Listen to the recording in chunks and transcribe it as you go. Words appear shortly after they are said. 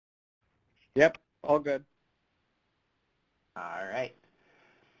Yep, all good. All right.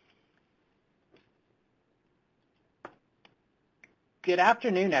 Good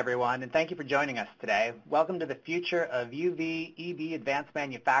afternoon, everyone, and thank you for joining us today. Welcome to the Future of UVEB Advanced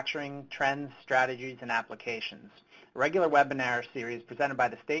Manufacturing Trends, Strategies, and Applications, a regular webinar series presented by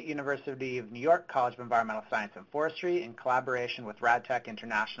the State University of New York College of Environmental Science and Forestry in collaboration with Radtech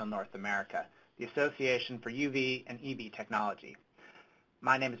International North America, the Association for UV and EB Technology.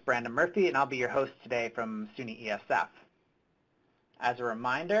 My name is Brandon Murphy, and I'll be your host today from SUNY ESF. As a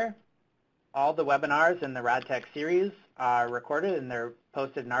reminder, all the webinars in the Radtech series are recorded and they're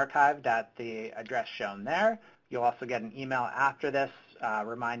posted and archived at the address shown there. You'll also get an email after this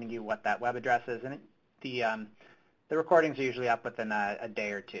reminding you what that web address is, and the recordings are usually up within a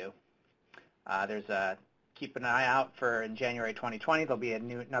day or two. Keep an eye out for in January 2020, there'll be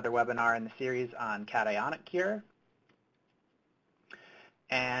another webinar in the series on cationic cure.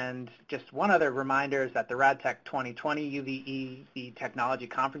 And just one other reminder is that the Radtech 2020 UVEB Technology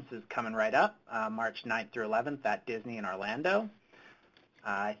Conference is coming right up, March 9th through 11th at Disney in Orlando.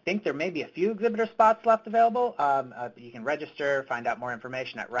 I think there may be a few exhibitor spots left available. You can register, find out more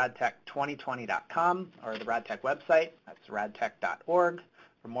information at radtech2020.com or the Radtech website. That's radtech.org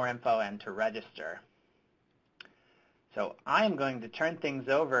for more info and to register. So I am going to turn things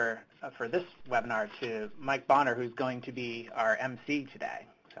over for this webinar to Mike Bonner, who's going to be our MC today.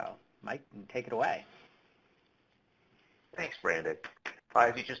 So Mike, take it away. Thanks, Brandon.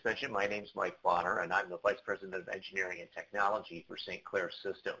 As you just mentioned, my name's Mike Bonner, and I'm the Vice President of Engineering and Technology for St. Clair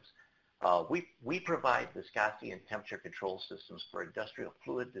Systems. We provide viscosity and temperature control systems for industrial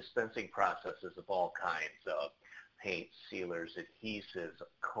fluid dispensing processes of all kinds, paint, sealers, adhesives,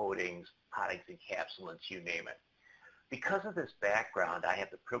 coatings, coatings, encapsulants, you name it. Because of this background, I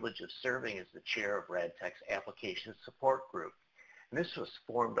have the privilege of serving as the chair of Radtech's Application Support Group. And this was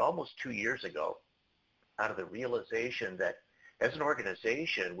formed almost 2 years ago out of the realization that as an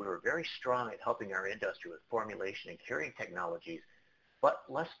organization, we were very strong at helping our industry with formulation and curing technologies, but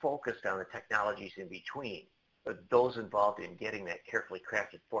less focused on the technologies in between, those involved in getting that carefully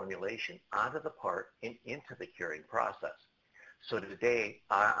crafted formulation onto the part and into the curing process. So today,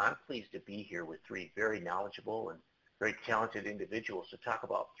 I'm pleased to be here with three very knowledgeable and very talented individuals to talk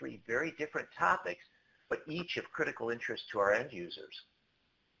about three very different topics, but each of critical interest to our end users.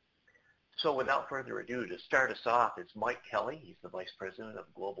 So without further ado, to start us off is Mike Kelly. He's the Vice President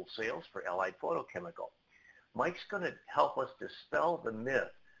of Global Sales for Allied Photochemical. Mike's going to help us dispel the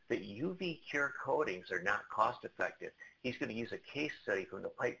myth that UV cure coatings are not cost effective. He's going to use a case study from the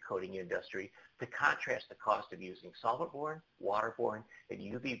pipe coating industry to contrast the cost of using solvent-borne, waterborne, and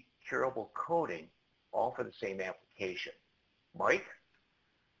UV curable coating, all for the same application. Mike?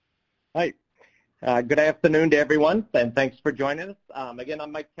 Hi. Good afternoon to everyone, and thanks for joining us. Again,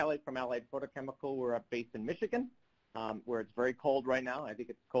 I'm Mike Kelly from Allied Photochemical. We're based in Michigan, where it's very cold right now. I think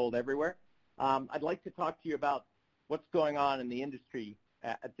it's cold everywhere. I'd like to talk to you about what's going on in the industry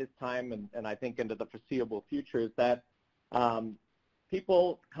at this time, and I think into the foreseeable future, is that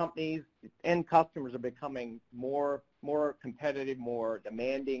people, companies, and customers are becoming more competitive, more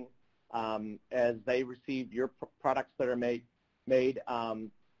demanding, as they receive your products that are made.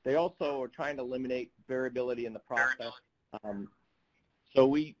 They also are trying to eliminate variability in the process. So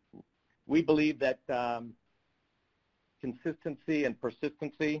we believe that consistency and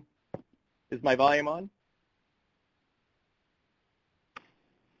persistency, is my volume on?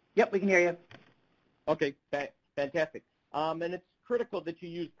 Yep, we can hear you. Okay, fantastic. And it's critical that you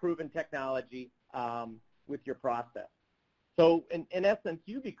use proven technology with your process. So in essence,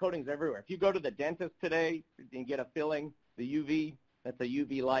 UV coatings everywhere. If you go to the dentist today and get a filling, the UV, that's a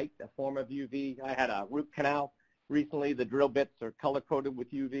UV light, a form of UV. I had a root canal recently. The drill bits are color-coded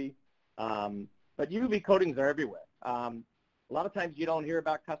with UV. But UV coatings are everywhere. A lot of times you don't hear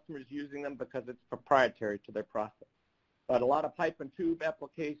about customers using them because it's proprietary to their process. But a lot of pipe and tube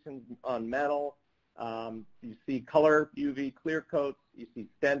applications on metal, you see color UV clear coats, you see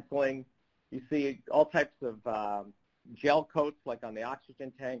stenciling, you see all types of gel coats like on the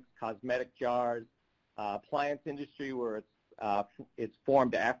oxygen tanks, cosmetic jars, appliance industry where it's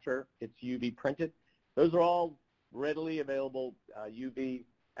formed after it's UV printed. Those are all readily available UV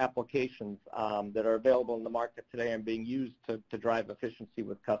applications that are available in the market today and being used to drive efficiency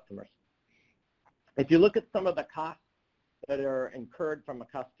with customers. If you look at some of the costs that are incurred from a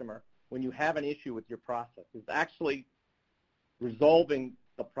customer when you have an issue with your process, it's actually resolving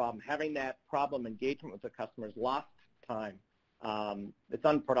the problem, having that problem engagement with the customer is lost time. It's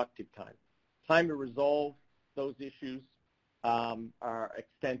unproductive time. Time to resolve those issues are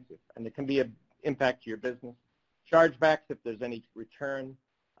extensive, and it can be an impact to your business. Chargebacks if there's any return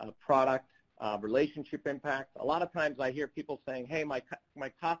product, relationship impact. A lot of times I hear people saying, hey, my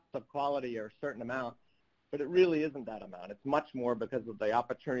costs of quality are a certain amount, but it really isn't that amount. It's much more because of the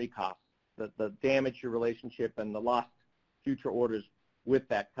opportunity costs, the damage to your relationship, and the lost future orders with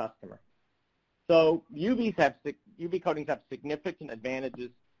that customer. So UV coatings have significant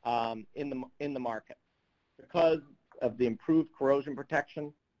advantages in the market because of the improved corrosion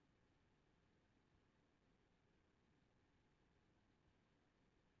protection.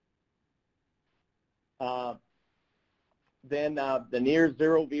 Then the near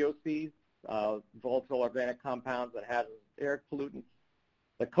zero VOCs, volatile organic compounds that have air pollutants.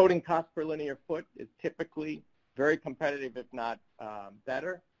 The coating cost per linear foot is typically very competitive, if not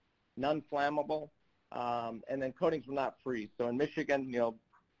better, non-flammable, and then coatings will not freeze. So in Michigan,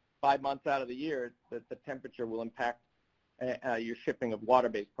 5 months out of the year, the temperature will impact your shipping of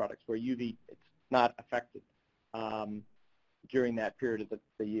water-based products, where UV, it's not affected during that period of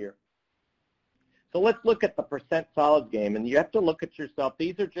the year. So let's look at the percent solids game, and you have to look at yourself.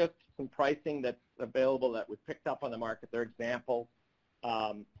 These are just some pricing that's available that we picked up on the market. They're examples.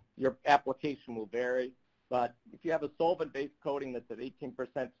 Your application will vary, but if you have a solvent-based coating that's at 18%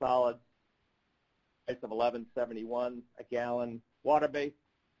 solids, price of $11.71 a gallon. Water-based,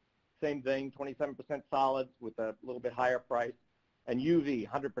 same thing, 27% solids with a little bit higher price. And UV,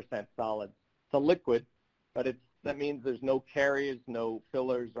 100% solids. It's a liquid, but that means there's no carriers, no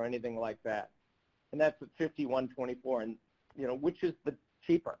fillers, or anything like that. And that's at $51.24. And which is the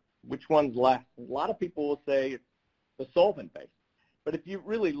cheaper? Which one's less? A lot of people will say it's the solvent-based, but if you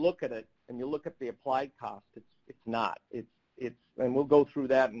really look at it and you look at the applied cost, it's not. And we'll go through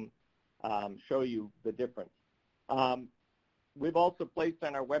that and show you the difference. We've also placed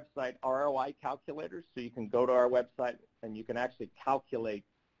on our website ROI calculators, so you can go to our website and you can actually calculate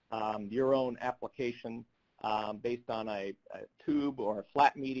your own application based on a tube or a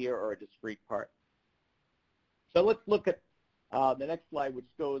flat media or a discrete part. So let's look at the next slide, which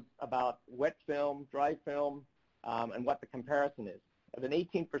goes about wet film, dry film, and what the comparison is. At an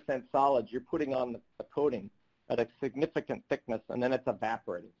 18% solids, you're putting on the coating at a significant thickness, and then it's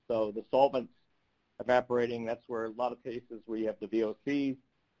evaporating. So the solvent's evaporating. That's where a lot of cases where you have the VOCs,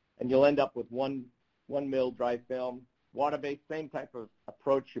 and you'll end up with 1 mil dry film. Water-based, same type of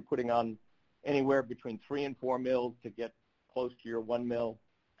approach. You're putting on anywhere between 3 and 4 mils to get close to your 1 mil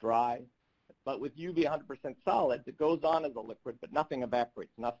dry. But with UV 100% solids, it goes on as a liquid, but nothing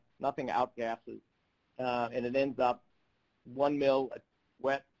evaporates, nothing outgasses, and it ends up 1 mil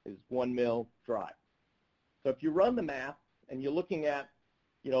wet is 1 mil dry. So if you run the math and you're looking at,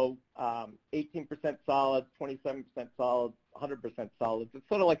 18% solids, 27% solids, 100% solids, it's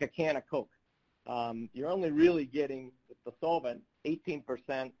sort of like a can of Coke. You're only really getting, with the solvent,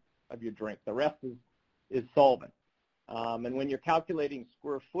 18% of your drink. The rest is solvent. And when you're calculating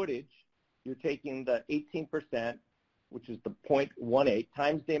square footage, you're taking the 18%, which is the 0.18,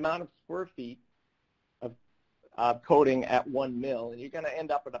 times the amount of square feet of coating at 1 mil, and you're going to end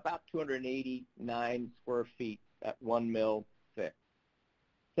up at about 289 square feet at 1 mil thick.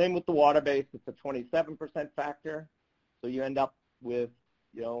 Same with the water-based. It's a 27% factor, so you end up with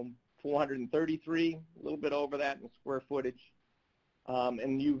 433, a little bit over that in square footage.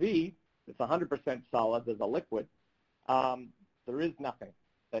 And UV, it's 100% solid as a liquid. There is nothing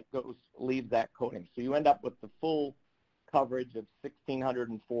that leaves that coating. So you end up with the full coverage of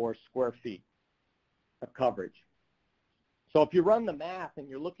 1,604 square feet of coverage. So if you run the math and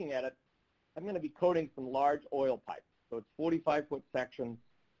you're looking at it, I'm going to be coating some large oil pipes. So it's 45-foot sections,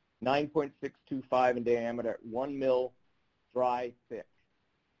 9.625 in diameter, 1 mil dry thick.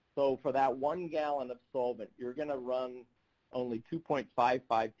 So for that 1 gallon of solvent, you're going to run only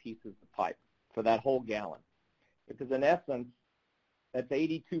 2.55 pieces of pipe for that whole gallon. Because in essence, that's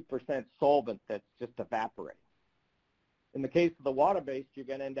 82% solvent that's just evaporating. In the case of the water-based, you're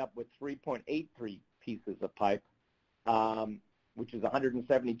going to end up with 3.83 pieces of pipe, which is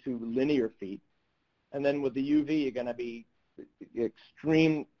 172 linear feet. And then with the UV, you're going to be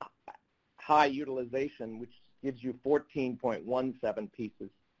extreme high utilization, which gives you 14.17 pieces,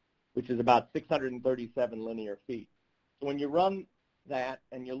 which is about 637 linear feet. So when you run that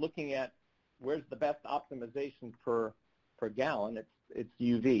and you're looking at where's the best optimization per gallon, it's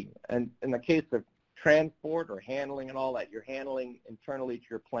UV. And in the case of transport or handling and all that, you're handling internally to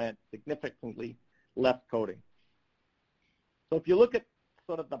your plant significantly less coating. So if you look at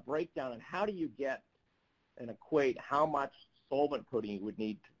sort of the breakdown and how do you get and equate how much solvent coating you would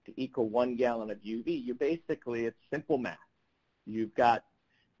need to equal 1 gallon of UV, you basically, it's simple math. You've got,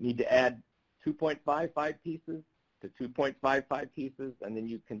 need to add 2.55 pieces to 2.55 pieces, and then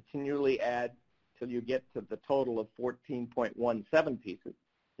you continually add till you get to the total of 14.17 pieces.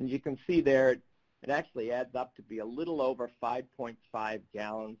 And you can see there, it actually adds up to be a little over 5.5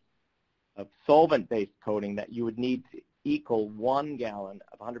 gallons of solvent-based coating that you would need to equal 1 gallon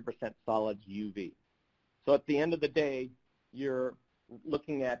of 100% solids UV. So at the end of the day, you're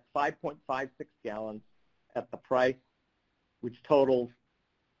looking at 5.56 gallons at the price, which totals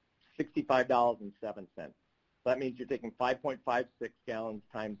 $65.07. So that means you're taking 5.56 gallons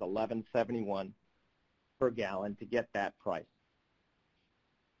times 1171 per gallon to get that price.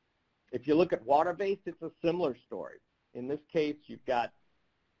 If you look at water-based, it's a similar story. In this case, you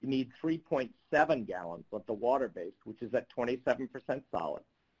need 3.7 gallons of the water-based, which is at 27% solid.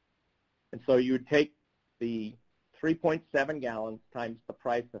 And so you would take the 3.7 gallons times the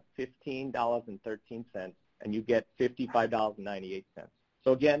price of $15.13, and you get $55.98.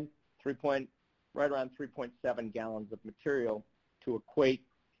 So again, right around 3.7 gallons of material to equate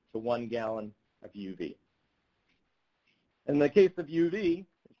to 1 gallon of UV. In the case of UV,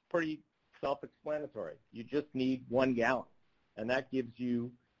 it's pretty self-explanatory. You just need 1 gallon, and that gives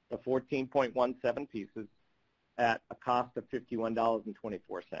you the 14.17 pieces at a cost of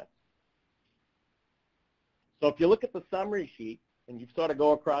 $51.24. So if you look at the summary sheet, and you sort of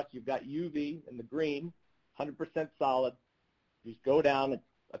go across, you've got UV in the green, 100% solid. You just go down, it's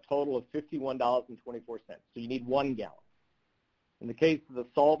a total of $51.24. So you need 1 gallon. In the case of the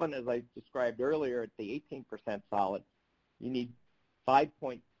solvent, as I described earlier, at the 18% solid, you need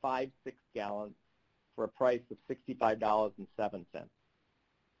 5.56 gallons for a price of $65.07.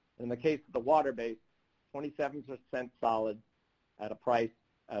 In the case of the water-based, 27% solid at a price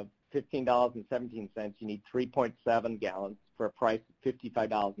of $15.17, you need 3.7 gallons for a price of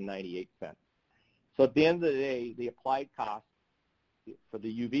 $55.98. So at the end of the day, the applied cost for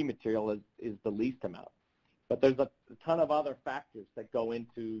the UV material is the least amount. But there's a ton of other factors that go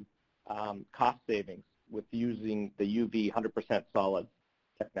into cost savings with using the UV 100% solid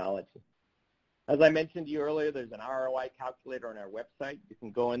technology. As I mentioned to you earlier, there's an ROI calculator on our website. You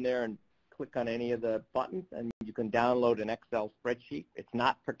can go in there and click on any of the buttons, and you can download an Excel spreadsheet. It's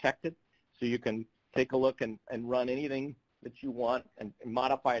not protected, so you can take a look and run anything that you want and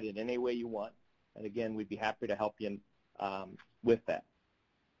modify it in any way you want. And again, we'd be happy to help you with that.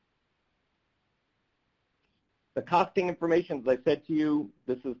 The costing information, as I said to you,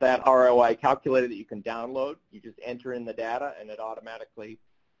 this is that ROI calculator that you can download. You just enter in the data, and it automatically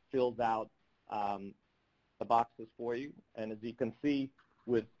fills out the boxes for you. And as you can see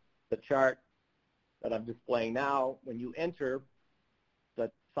with the chart that I'm displaying now, when you enter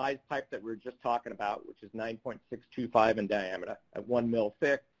the size pipe that we were just talking about, which is 9.625 in diameter at 1 mil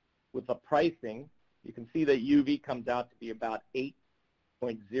thick, with the pricing, you can see that UV comes out to be about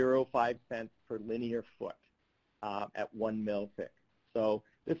 8.05 cents per linear foot at 1 mil thick. So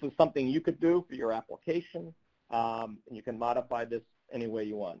this is something you could do for your application, and you can modify this any way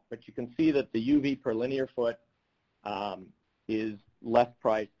you want. But you can see that the UV per linear foot is less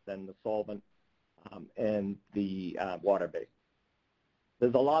priced than the solvent and the water-based.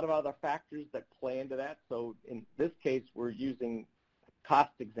 There's a lot of other factors that play into that. So in this case, we're using a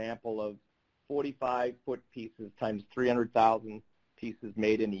cost example of 45-foot pieces times 300,000 pieces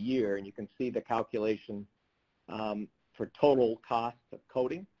made in a year, and you can see the calculation for total cost of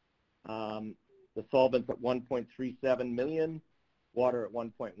coating. The solvent's at 1.37 million, water at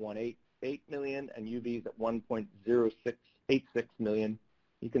 1.188 million, and UV is at 1.0686 million.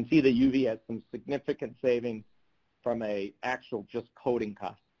 You can see the UV has some significant savings from a actual just coating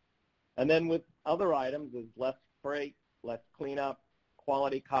cost. And then with other items, there's less freight, less cleanup,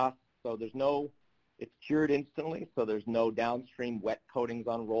 quality costs. So there's no, it's cured instantly, so there's no downstream wet coatings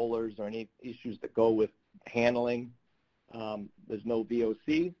on rollers or any issues that go with handling. There's no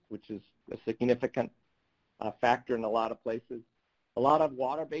VOC, which is a significant factor in a lot of places. A lot of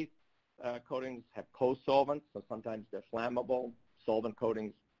water-based coatings have co-solvents, so sometimes they're flammable. Solvent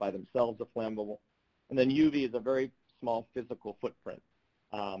coatings by themselves are flammable. And then UV is a very small physical footprint.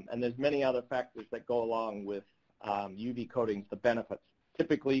 And there's many other factors that go along with UV coatings, the benefits.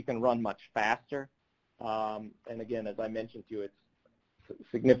 Typically, you can run much faster. And again, as I mentioned to you, it's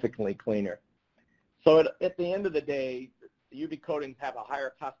significantly cleaner. So at the end of the day, the UV coatings have a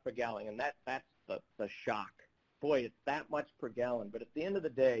higher cost per gallon, and that's the shock. Boy, it's that much per gallon. But at the end of the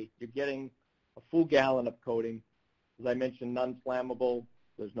day, you're getting a full gallon of coating. As I mentioned, non-flammable.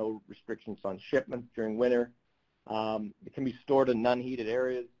 There's no restrictions on shipments during winter. It can be stored in non-heated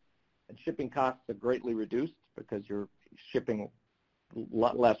areas. And shipping costs are greatly reduced because you're shipping a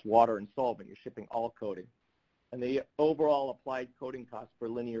lot less water and solvent. You're shipping all coating. And the overall applied coating cost per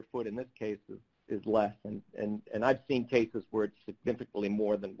linear foot in this case is less. And I've seen cases where it's significantly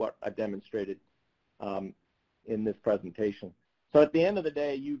more than what I've demonstrated in this presentation. So at the end of the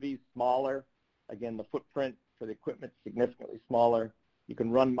day, UV is smaller. Again, the footprint for the equipment is significantly smaller. You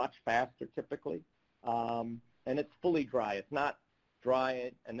can run much faster typically, and it's fully dry. It's not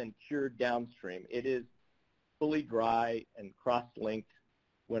dry and then cured downstream. It is fully dry and cross-linked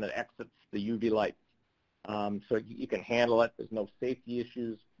when it exits the UV light. So you can handle it. There's no safety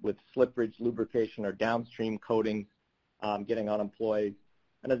issues with slipperage, lubrication, or downstream coatings getting on employees.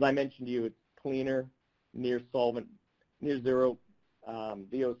 And as I mentioned to you, it's cleaner, near solvent, near zero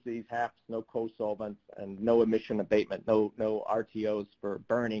VOCs, HAPs, no co-solvents, and no emission abatement, no RTOs for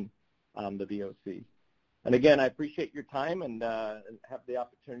burning the VOCs. And again, I appreciate your time and have the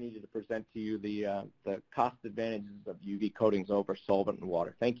opportunity to present to you the cost advantages of UV coatings over solvent and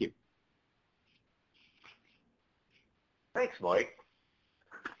water. Thank you. Thanks, Mike.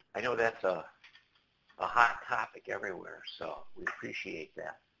 I know that's a hot topic everywhere, so we appreciate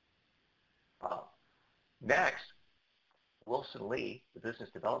that. Next, Wilson Lee, the Business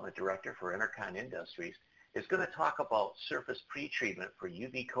Development Director for Enercon Industries, is going to talk about surface pretreatment for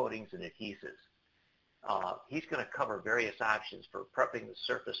UV coatings and adhesives. He's going to cover various options for prepping the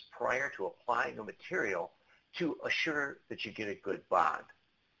surface prior to applying a material to assure that you get a good bond.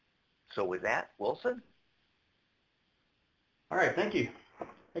 So with that, Wilson? All right, thank you.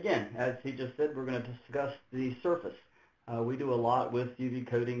 Again, as he just said, we're going to discuss the surface. We do a lot with UV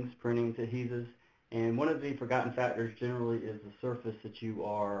coatings, printings, adhesives, and one of the forgotten factors generally is the surface that you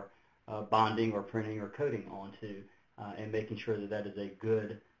are bonding or printing or coating onto and making sure that that is a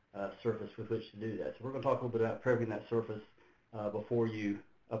good surface with which to do that. So we're going to talk a little bit about prepping that surface before you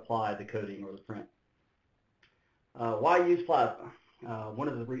apply the coating or the print. Why use plasma?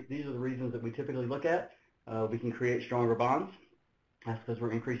 These are the reasons that we typically look at. We can create stronger bonds. That's because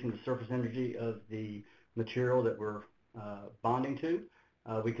we're increasing the surface energy of the material that we're bonding to.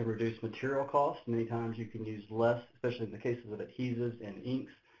 We can reduce material costs. Many times you can use less, especially in the cases of adhesives and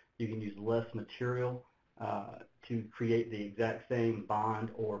inks, you can use less material to create the exact same bond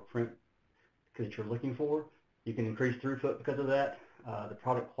or print that you're looking for. You can increase throughput because of that. The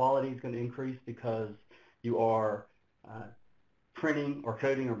product quality is going to increase because you are printing or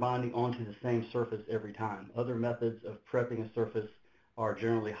coating or bonding onto the same surface every time. Other methods of prepping a surface are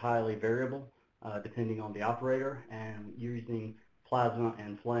generally highly variable depending on the operator, and using plasma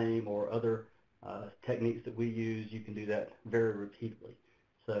and flame or other techniques that we use, you can do that very repeatedly.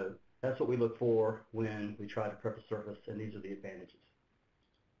 So that's what we look for when we try to prep a surface, and these are the advantages.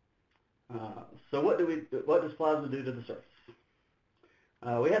 So what does plasma do to the surface?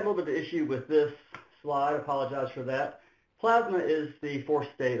 We had a little bit of issue with this slide. I apologize for that. Plasma is the fourth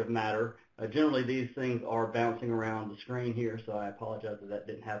state of matter. Generally, these things are bouncing around the screen here, so I apologize that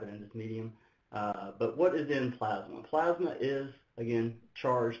didn't happen in this medium. But what is in plasma? Plasma is, again,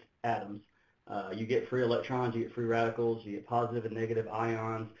 charged atoms. You get free electrons, you get free radicals, you get positive and negative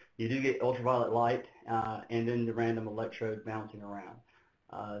ions, you do get ultraviolet light, and then the random electrodes bouncing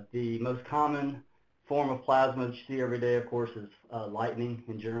around. The most common form of plasma that you see every day, of course, is lightning,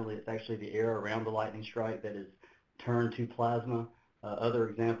 and generally it's actually the air around the lightning strike that is turned to plasma. Other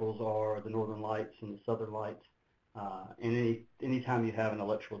examples are the northern lights and the southern lights, and any time you have an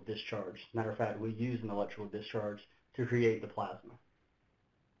electrical discharge. Matter of fact, we use an electrical discharge to create the plasma.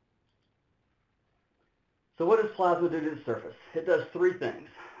 So what does plasma do to the surface? It does three things.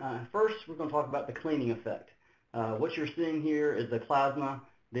 First, we're going to talk about the cleaning effect. What you're seeing here is the plasma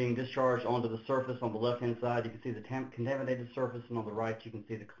being discharged onto the surface. On the left-hand side, you can see the contaminated surface, and on the right, you can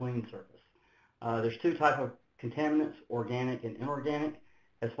see the clean surface. There's two types of contaminants, organic and inorganic.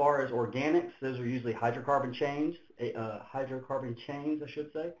 As far as organics, those are usually hydrocarbon chains,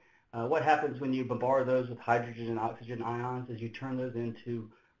 What happens when you bombard those with hydrogen and oxygen ions is you turn those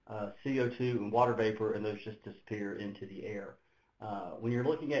into CO2 and water vapor, and those just disappear into the air. When you're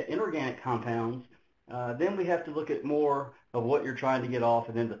looking at inorganic compounds, then we have to look at more of what you're trying to get off,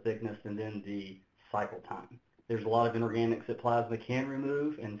 and then the thickness, and then the cycle time. There's a lot of inorganics that plasma can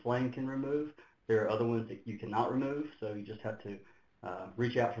remove and flame can remove. There are other ones that you cannot remove, so you just have to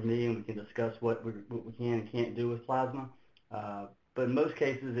reach out for me and we can discuss what we can and can't do with plasma. But in most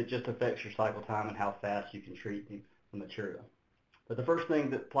cases, it just affects your cycle time and how fast you can treat the material. But the first thing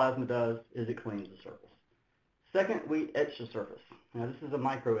that plasma does is it cleans the surface. Second, we etch the surface. Now this is a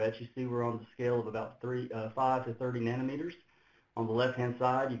micro etch. You see we're on the scale of about 5 to 30 nanometers. On the left-hand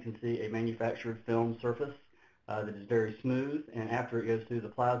side, you can see a manufactured film surface that is very smooth, and after it goes through the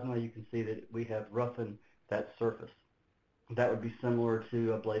plasma, you can see that we have roughened that surface. That would be similar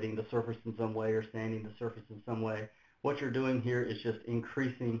to ablating the surface in some way or sanding the surface in some way. What you're doing here is just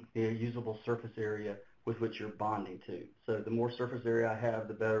increasing the usable surface area with which you're bonding to. So the more surface area I have,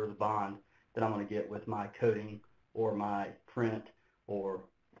 the better the bond that I'm going to get with my coating or my print or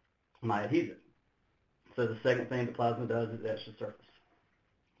my adhesive. So the second thing that plasma does is etch the surface.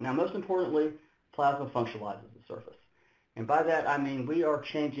 Now, most importantly, plasma functionalizes the surface. And by that, I mean we are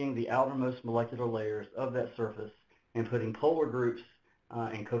changing the outermost molecular layers of that surface and putting polar groups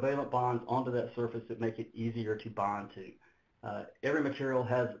and covalent bonds onto that surface that make it easier to bond to. Every material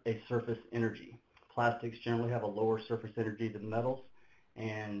has a surface energy. Plastics generally have a lower surface energy than metals,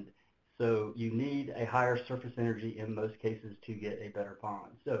 and so you need a higher surface energy in most cases to get a better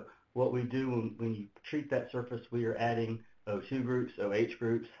bond. So what we do when you treat that surface, we are adding O2 groups, OH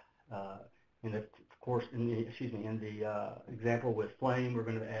groups. In the example with flame, we're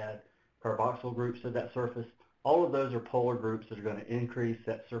going to add carboxyl groups to that surface. All of those are polar groups that are going to increase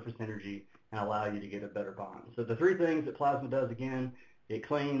that surface energy and allow you to get a better bond. So the three things that plasma does, again, it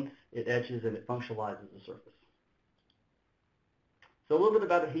cleans, it etches, and it functionalizes the surface. So a little bit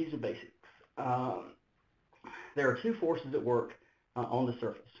about adhesion basics. There are two forces at work on the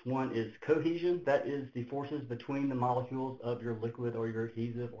surface. One is cohesion. That is the forces between the molecules of your liquid or your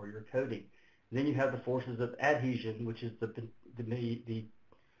adhesive or your coating. Then you have the forces of adhesion, which is the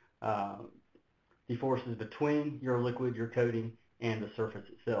forces between your liquid, your coating, and the surface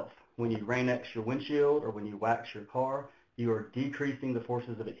itself. When you rain-X your windshield or when you wax your car, you are decreasing the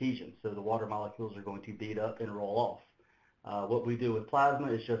forces of adhesion, so the water molecules are going to bead up and roll off. What we do with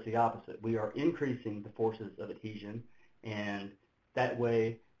plasma is just the opposite. We are increasing the forces of adhesion, and that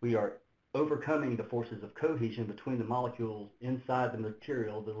way we are overcoming the forces of cohesion between the molecules inside the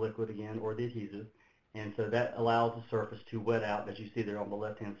material, the liquid again, or the adhesive, and so that allows the surface to wet out, as you see there on the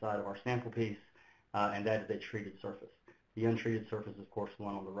left-hand side of our sample piece, and that is a treated surface. The untreated surface is, of course, the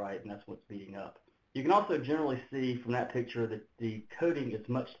one on the right, and that's what's beading up. You can also generally see from that picture that the coating is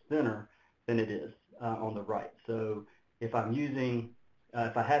much thinner than it is on the right. So if I'm using,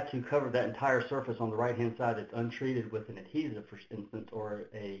 if I have to cover that entire surface on the right-hand side that's untreated with an adhesive, for instance, or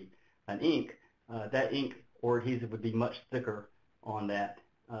an ink, that ink or adhesive would be much thicker on that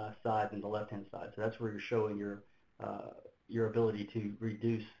side than the left-hand side. So that's where you're showing your ability to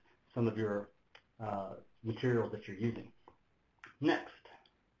reduce some of your materials that you're using. Next,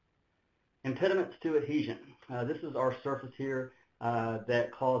 impediments to adhesion. This is our surface here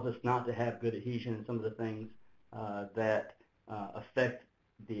that cause us not to have good adhesion, and some of the things that affect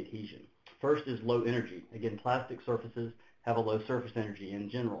the adhesion. First is low energy. Again, plastic surfaces have a low surface energy in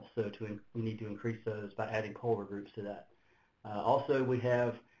general, so we need to increase those by adding polar groups to that. Also, we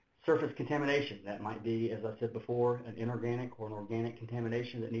have surface contamination. That might be, as I said before, an inorganic or an organic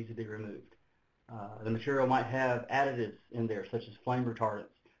contamination that needs to be removed. The material might have additives in there, such as flame retardants.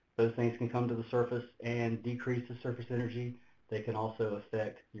 Those things can come to the surface and decrease the surface energy. They can also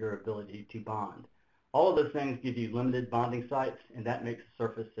affect your ability to bond. All of those things give you limited bonding sites, and that makes a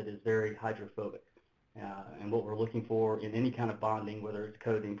surface that is very hydrophobic. And what we're looking for in any kind of bonding, whether it's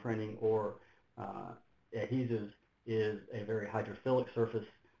coating, printing, or adhesives, is a very hydrophilic surface,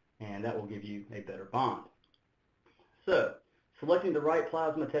 and that will give you a better bond. So, selecting the right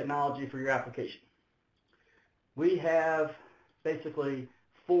plasma technology for your application. We have basically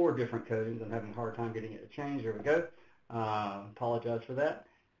 4 different coatings. I'm having a hard time getting it to change. There we go. Apologize for that.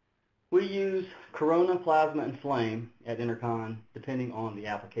 We use Corona, Plasma, and Flame at Enercon depending on the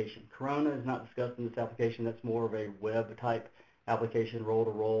application. Corona is not discussed in this application. That's more of a web type application,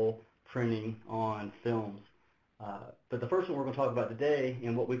 roll-to-roll printing on films. But the first one we're going to talk about today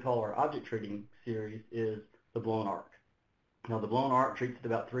in what we call our object treating series is the blown arc. Now the blown arc treats at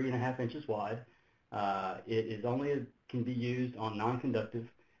about 3.5 inches wide. It is only can be used on non-conductive.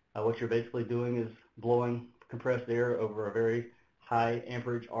 What you're basically doing is blowing compressed air over a very high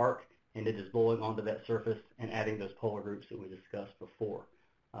amperage arc, and it is blowing onto that surface and adding those polar groups that we discussed before.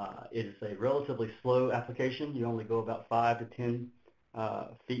 It is a relatively slow application. You only go about 5 to 10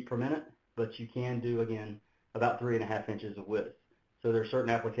 feet per minute, but you can do, again, about 3.5 inches of width. So there are certain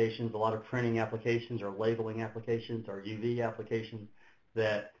applications, a lot of printing applications or labeling applications or UV applications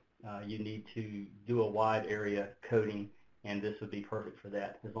that you need to do a wide area coating, and this would be perfect for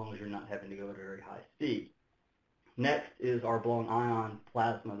that as long as you're not having to go at a very high speed. Next is our blown ion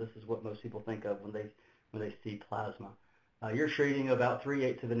plasma. This is what most people think of when they see plasma. You're treating about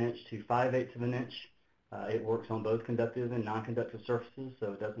 3/8 of an inch to 5/8 of an inch. It works on both conductive and non-conductive surfaces,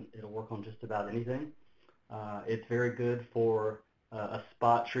 so it'll work on just about anything. It's very good for a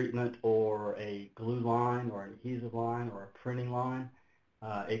spot treatment or a glue line or an adhesive line or a printing line.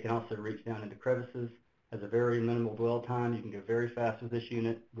 It can also reach down into crevices. Has a very minimal dwell time. You can go very fast with this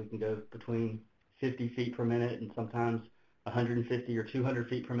unit. We can go between 50 feet per minute and sometimes 150 or 200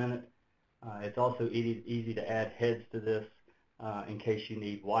 feet per minute. It's also easy to add heads to this in case you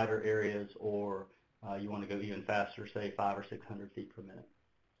need wider areas or You want to go even faster, say 500 or 600 feet per minute.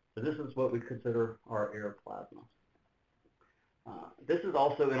 So this is what we consider our air plasma. This is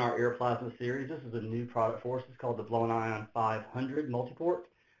also in our air plasma series. This is a new product for us. It's called the Blown Ion 500 multiport.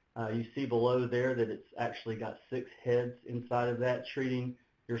 You see below there that it's actually got 6 heads inside of that treating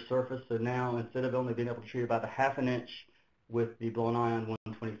your surface. So now instead of only being able to treat about a ½ an inch with the Blown Ion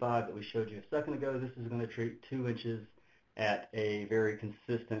 125 that we showed you a second ago, this is going to treat 2 inches at a very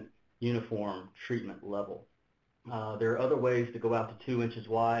consistent uniform treatment level. There are other ways to go out to 2 inches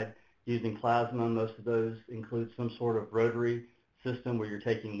wide using plasma. Most of those include some sort of rotary system where you're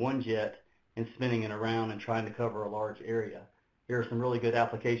taking one jet and spinning it around and trying to cover a large area. There are some really good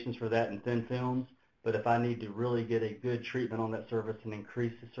applications for that in thin films, but if I need to really get a good treatment on that surface and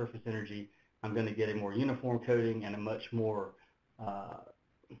increase the surface energy, I'm going to get a more uniform coating and a much more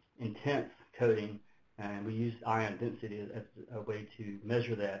intense coating, and we use ion density as a way to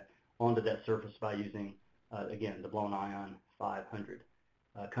measure that onto that surface by using, again, the Blown Ion 500.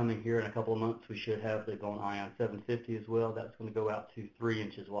 Coming here in a couple of months, we should have the Blown Ion 750 as well. That's going to go out to 3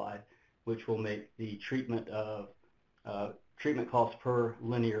 inches wide, which will make the treatment cost per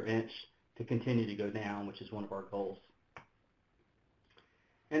linear inch to continue to go down, which is one of our goals.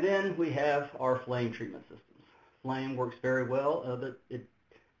 And then we have our flame treatment systems. Flame works very well, but it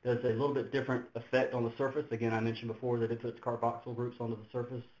does a little bit different effect on the surface. Again, I mentioned before that it puts carboxyl groups onto the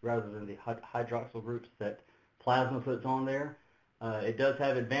surface rather than the hydroxyl groups that plasma puts on there. It does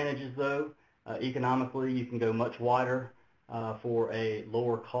have advantages, though. Economically, you can go much wider for a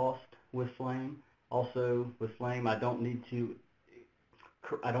lower cost with flame. Also, with flame, I don't need to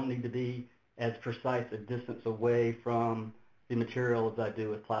be as precise a distance away from the material as I do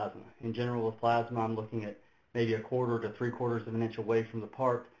with plasma. In general, with plasma, I'm looking at maybe 1/4 to 3/4 of an inch away from the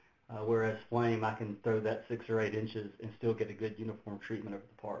part, whereas flame, I can throw that 6 or 8 inches and still get a good uniform treatment of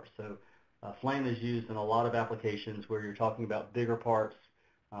the part. So flame is used in a lot of applications where you're talking about bigger parts,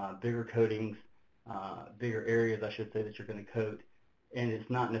 bigger coatings, bigger areas, I should say, that you're going to coat, and it's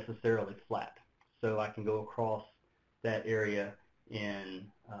not necessarily flat. So I can go across that area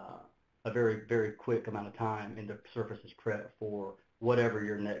in a very, very quick amount of time, and the surface is prepped for whatever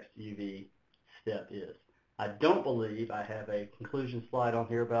your next UV step is. I don't believe I have a conclusion slide on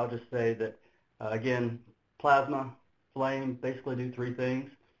here, but I'll just say that, again, plasma, flame basically do 3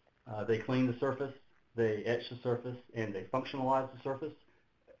 things. They clean the surface, they etch the surface, and they functionalize the surface.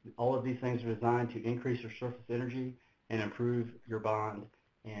 All of these things are designed to increase your surface energy and improve your bond.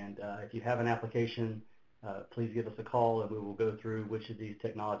 And if you have an application, please give us a call and we will go through which of these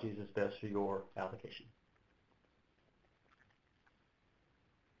technologies is best for your application.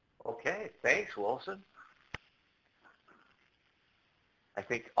 Okay, thanks, Wilson. I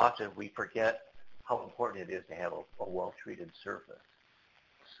think often we forget how important it is to have a well-treated surface.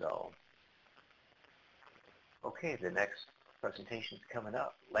 So, okay, the next presentation is coming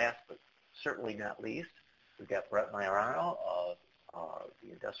up. Last but certainly not least, we've got Brett Maiorano of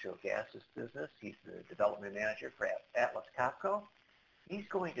the industrial gases business. He's the development manager for Atlas Copco. He's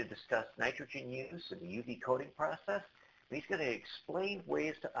going to discuss nitrogen use in the UV coating process. And he's going to explain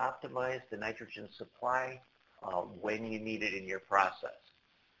ways to optimize the nitrogen supply when you need it in your process.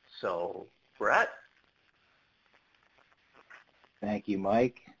 So, Brett? Thank you,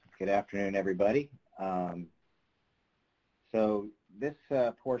 Mike. Good afternoon, everybody. So this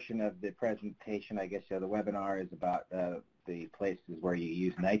portion of the presentation, I guess the webinar, is about the places where you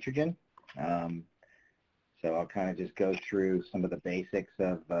use nitrogen. So I'll kind of just go through some of the basics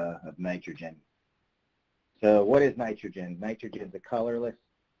of nitrogen. So what is nitrogen? Nitrogen is a colorless,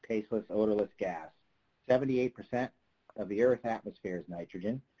 tasteless, odorless gas. 78% of the Earth's atmosphere is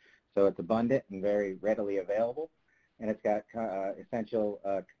nitrogen, so it's abundant and very readily available, and it's got essential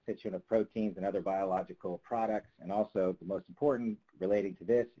constituent of proteins and other biological products, and also the most important relating to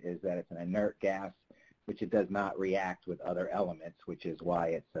this is that it's an inert gas, which it does not react with other elements, which is why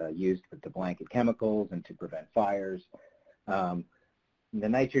it's used to blanket chemicals and to prevent fires. The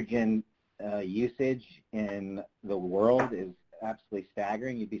nitrogen usage in the world is absolutely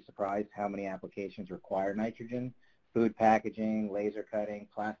staggering. You'd be surprised how many applications require nitrogen. Food packaging, laser cutting,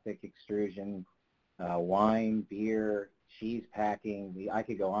 plastic extrusion, wine, beer, cheese packing. I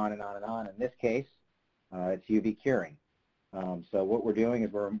could go on and on and on. In this case, it's UV curing. So what we're doing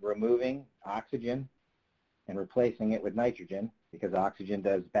is we're removing oxygen and replacing it with nitrogen, because oxygen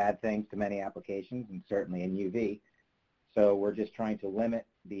does bad things to many applications, and certainly in UV. So we're just trying to limit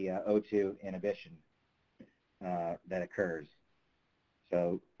the O2 inhibition that occurs.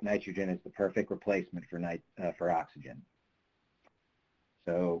 So nitrogen is the perfect replacement for oxygen.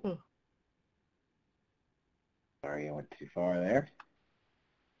 So, sorry, I went too far there.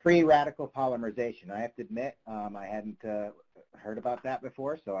 Free radical polymerization. I have to admit, I hadn't heard about that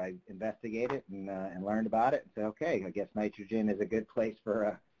before, so I investigated and learned about it and said, okay, I guess nitrogen is a good place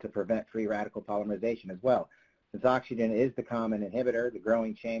for to prevent free radical polymerization as well. Since oxygen is the common inhibitor, the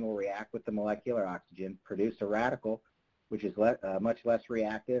growing chain will react with the molecular oxygen, produce a radical, which is much less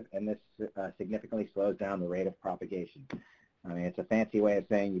reactive, and this significantly slows down the rate of propagation. I mean, it's a fancy way of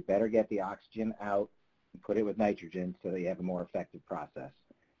saying you better get the oxygen out and put it with nitrogen so that you have a more effective process.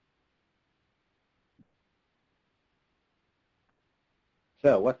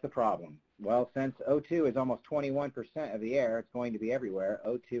 So what's the problem? Well, since O2 is almost 21% of the air, it's going to be everywhere.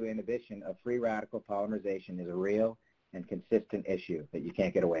 O2 inhibition of free radical polymerization is a real and consistent issue that you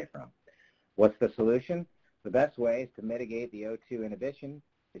can't get away from. What's the solution? The best way is to mitigate the O2 inhibition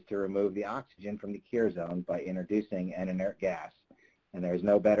is to remove the oxygen from the cure zone by introducing an inert gas. And there's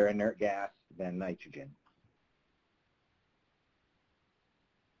no better inert gas than nitrogen.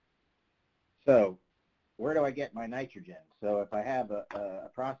 So where do I get my nitrogen? So if I have a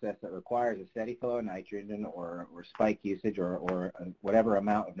process that requires a steady flow of nitrogen or spike usage or whatever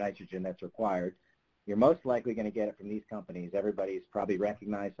amount of nitrogen that's required, you're most likely going to get it from these companies. Everybody's probably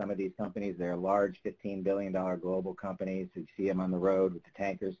recognized some of these companies. They're large $15 billion global companies. You see them on the road with the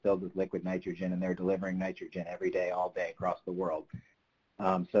tankers filled with liquid nitrogen, and they're delivering nitrogen every day, all day across the world.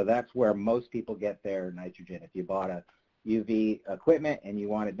 So that's where most people get their nitrogen. If you bought a UV equipment and you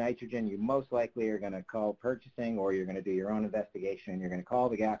wanted nitrogen, you most likely are going to call purchasing, or you're going to do your own investigation, and you're going to call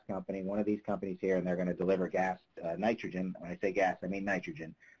the gas company, one of these companies here, and they're going to deliver gas, nitrogen. When I say gas, I mean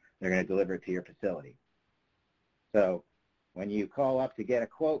nitrogen. They're going to deliver it to your facility. So when you call up to get a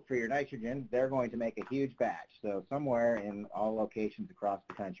quote for your nitrogen, they're going to make a huge batch. So somewhere in all locations across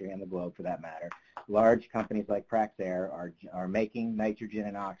the country and the globe for that matter, large companies like Praxair are making nitrogen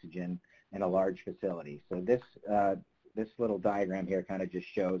and oxygen in a large facility. So this little diagram here kind of just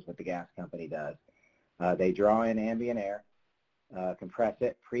shows what the gas company does. They draw in ambient air, compress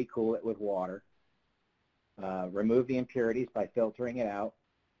it, pre-cool it with water, remove the impurities by filtering it out,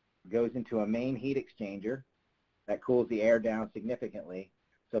 goes into a main heat exchanger that cools the air down significantly.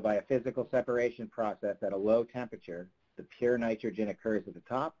 So by a physical separation process at a low temperature, the pure nitrogen occurs at the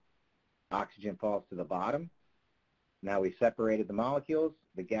top, oxygen falls to the bottom. Now we've separated the molecules.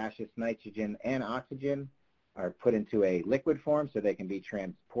 The gaseous nitrogen and oxygen are put into a liquid form so they can be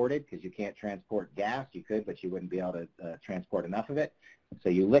transported, because you can't transport gas. You could, but you wouldn't be able to transport enough of it. So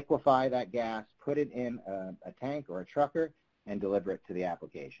you liquefy that gas, put it in a tank or a trucker, and deliver it to the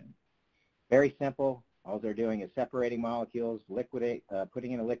application. Very simple. All they're doing is separating molecules,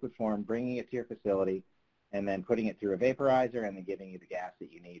 putting in a liquid form, bringing it to your facility, and then putting it through a vaporizer, and then giving you the gas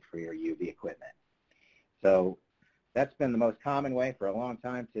that you need for your UV equipment. So that's been the most common way for a long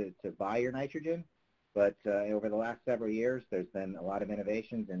time to buy your nitrogen. But over the last several years, there's been a lot of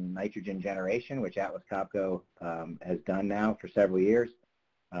innovations in nitrogen generation, which Atlas Copco has done now for several years.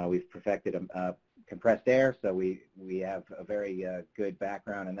 We've perfected compressed air, so we have a very good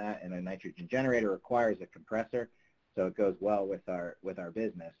background in that, and a nitrogen generator requires a compressor, so it goes well with our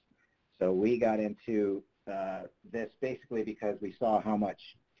business. So we got into this basically because we saw how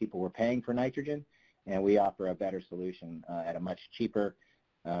much people were paying for nitrogen, and we offer a better solution at a much cheaper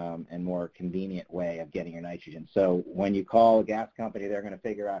and more convenient way of getting your nitrogen. So when you call a gas company, they're going to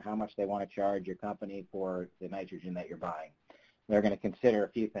figure out how much they want to charge your company for the nitrogen that you're buying. They're going to consider a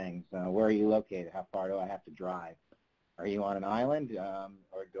few things. Where are you located? How far do I have to drive? Are you on an island,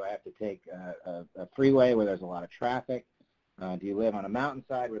 or do I have to take a freeway where there's a lot of traffic? Do you live on a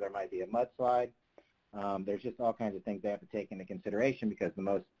mountainside where there might be a mudslide? There's just all kinds of things they have to take into consideration, because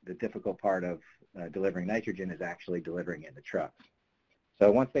the difficult part of delivering nitrogen is actually delivering it in the trucks.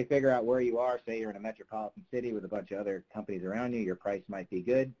 So once they figure out where you are, say you're in a metropolitan city with a bunch of other companies around you, your price might be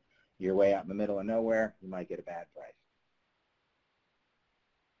good. You're way out in the middle of nowhere, you might get a bad price.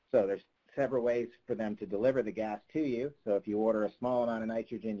 So there's several ways for them to deliver the gas to you. So if you order a small amount of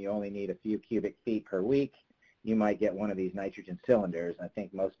nitrogen, you only need a few cubic feet per week. You might get one of these nitrogen cylinders. I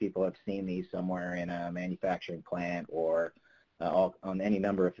think most people have seen these somewhere in a manufacturing plant or on any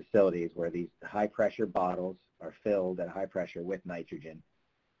number of facilities where these high-pressure bottles are filled at high pressure with nitrogen.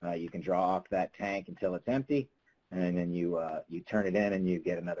 You can draw off that tank until it's empty, and then you turn it in and you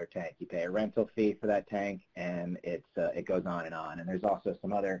get another tank. You pay a rental fee for that tank, and it goes on and on. And there's also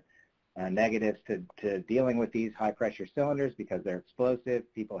some other negatives to dealing with these high-pressure cylinders, because they're explosive.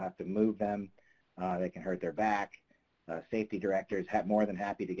 People have to move them. They can hurt their back. Safety directors more than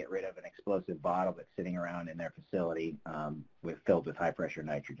happy to get rid of an explosive bottle that's sitting around in their facility filled with high-pressure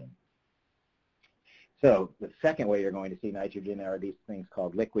nitrogen. So the second way you're going to see nitrogen are these things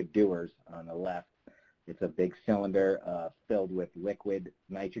called liquid dewars on the left. It's a big cylinder filled with liquid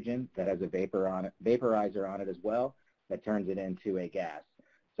nitrogen that has a vaporizer on it as well that turns it into a gas.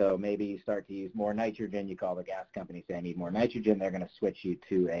 So maybe you start to use more nitrogen, you call the gas company, say I need more nitrogen, they're going to switch you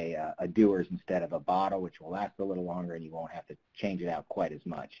to a Dewar's instead of a bottle, which will last a little longer and you won't have to change it out quite as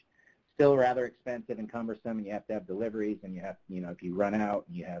much. Still rather expensive and cumbersome, and you have to have deliveries, and you have, if you run out,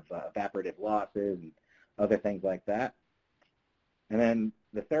 and you have evaporative losses and other things like that. And then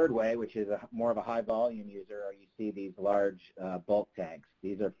the third way, which is more of a high volume user, are you see these large bulk tanks.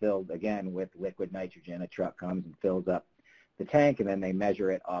 These are filled, again, with liquid nitrogen. A truck comes and fills up the tank, and then they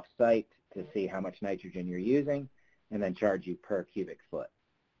measure it off-site to see how much nitrogen you're using, and then charge you per cubic foot.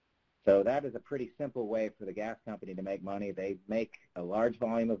 So that is a pretty simple way for the gas company to make money. They make a large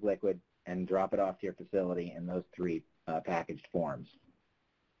volume of liquid and drop it off to your facility in those three packaged forms.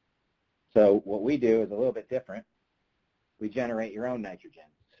 So what we do is a little bit different. We generate your own nitrogen.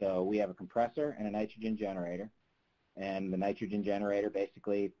 So we have a compressor and a nitrogen generator, and the nitrogen generator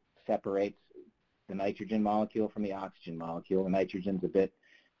basically separates the nitrogen molecule from the oxygen molecule. The nitrogen's a bit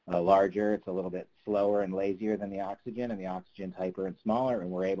larger, it's a little bit slower and lazier than the oxygen, and the oxygen's hyper and smaller, and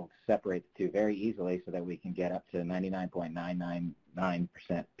we're able to separate the two very easily so that we can get up to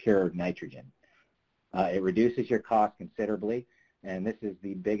 99.999% pure nitrogen. It reduces your cost considerably, and this is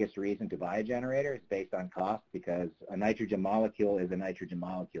the biggest reason to buy a generator. It's based on cost, because a nitrogen molecule is a nitrogen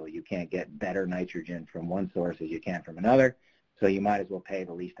molecule. You can't get better nitrogen from one source as you can from another, so you might as well pay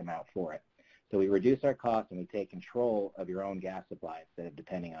the least amount for it. So we reduce our costs and we take control of your own gas supply instead of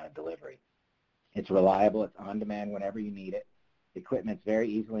depending on a delivery. It's reliable. It's on demand whenever you need it. The equipment's very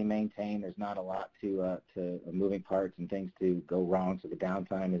easily maintained. There's not a lot to moving parts and things to go wrong, so the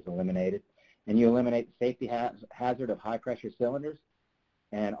downtime is eliminated. And you eliminate the safety hazard of high-pressure cylinders,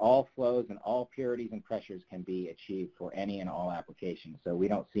 and all flows and all purities and pressures can be achieved for any and all applications. So we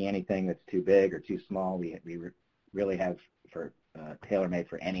don't see anything that's too big or too small. We really have tailor-made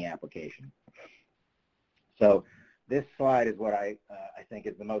for any application. So this slide is what I think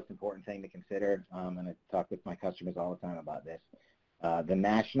is the most important thing to consider, and I talk with my customers all the time about this. The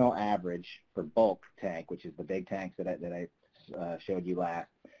national average for bulk tank, which is the big tanks that I showed you last,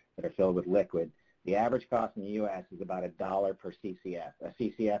 that are filled with liquid, the average cost in the U.S. is about $1 per CCF. A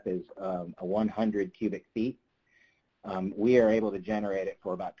CCF is a 100 cubic feet. We are able to generate it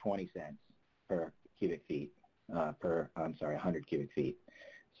for about 20 cents per cubic feet, 100 cubic feet.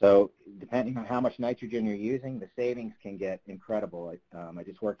 So depending on how much nitrogen you're using, the savings can get incredible. I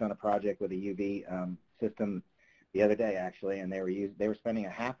just worked on a project with a UV system the other day, actually, and they were spending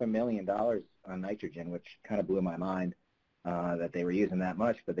 $500,000 on nitrogen, which kind of blew my mind that they were using that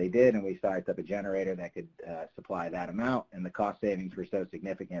much, but they did, and we sized up a generator that could supply that amount, and the cost savings were so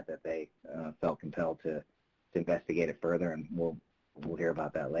significant that they felt compelled to investigate it further, and we'll hear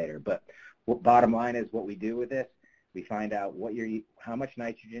about that later. But bottom line is, what we do with this, we find out how much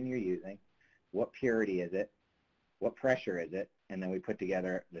nitrogen you're using, what purity is it, what pressure is it, and then we put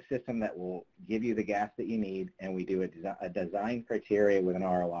together the system that will give you the gas that you need, and we do a design criteria with an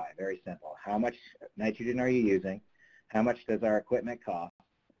ROI. Very simple. How much nitrogen are you using? How much does our equipment cost?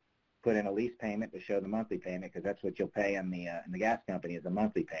 Put in a lease payment to show the monthly payment, because that's what you'll pay in the gas company, is a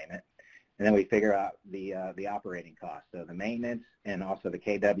monthly payment. And then we figure out the operating cost, so the maintenance and also the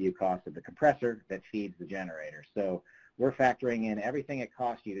kW cost of the compressor that feeds the generator. So we're factoring in everything it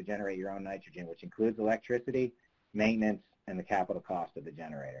costs you to generate your own nitrogen, which includes electricity, maintenance, and the capital cost of the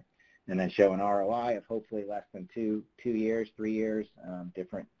generator. And then show an ROI of hopefully less than 2 years, 3 years.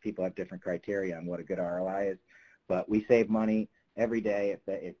 Different people have different criteria on what a good ROI is. But we save money every day.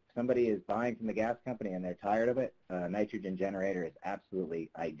 If somebody is buying from the gas company and they're tired of it, a nitrogen generator is absolutely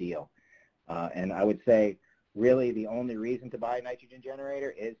ideal. And I would say really the only reason to buy a nitrogen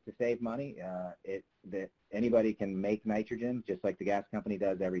generator is to save money. That anybody can make nitrogen just like the gas company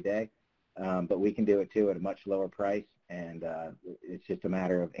does every day, but we can do it too at a much lower price, and it's just a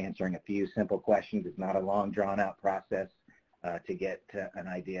matter of answering a few simple questions. It's not a long drawn-out process to get an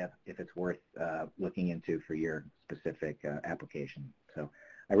idea if it's worth looking into for your specific application. So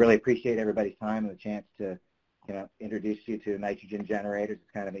I really appreciate everybody's time and the chance to introduce you to nitrogen generators.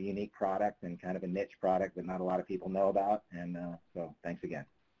 It's kind of a unique product and kind of a niche product that not a lot of people know about, and so thanks again.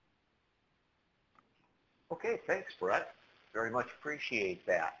 Okay, thanks, Brett. Very much appreciate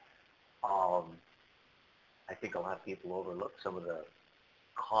that. I think a lot of people overlook some of the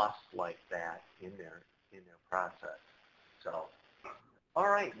costs like that in their process. So, all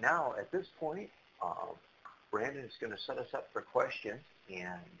right, now at this point, Brandon is going to set us up for questions,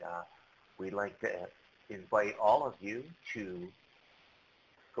 and we'd like to invite all of you to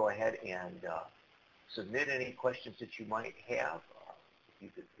go ahead and submit any questions that you might have. If you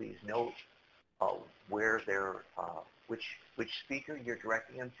could please note where they're, which speaker you're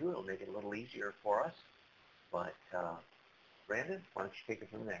directing them to. It'll make it a little easier for us. But Brandon, why don't you take it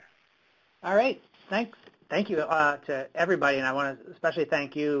from there? All right. Thank you to everybody, and I want to especially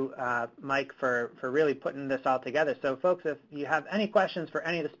thank you, Mike, for really putting this all together. So, folks, if you have any questions for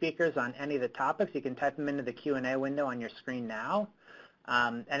any of the speakers on any of the topics, you can type them into the Q&A window on your screen now.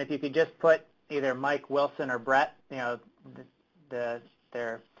 And if you could just put either Mike, Wilson, or Brett,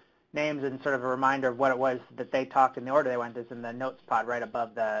 their names and sort of a reminder of what it was that they talked in the order they went, is in the notes pod right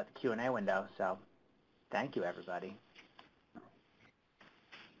above the Q&A window. So, thank you, everybody.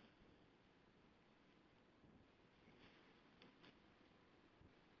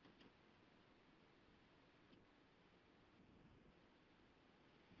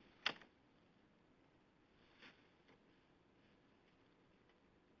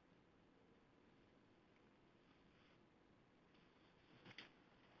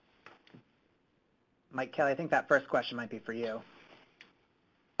 Mike Kelly, I think that first question might be for you.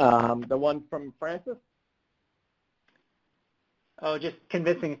 The one from Francis? Oh, just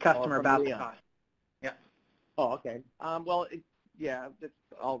convincing a customer about the cost. Yeah. Oh, okay. I'll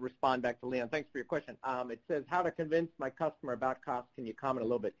respond back to Leon. Thanks for your question. It says, how to convince my customer about cost. Can you comment a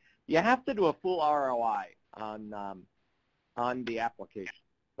little bit? You have to do a full ROI on the application.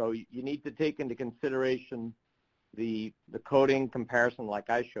 So you need to take into consideration the coating comparison like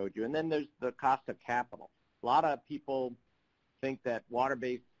I showed you, and then there's the cost of capital. A lot of people think that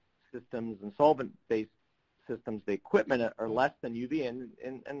water-based systems and solvent-based systems, the equipment are less than UV, and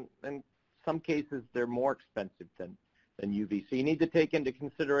in some cases they're more expensive than UV. So you need to take into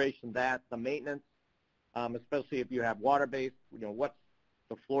consideration that, the maintenance, especially if you have water-based, what's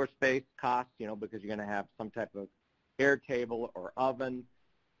the floor space cost, because you're going to have some type of air table or oven.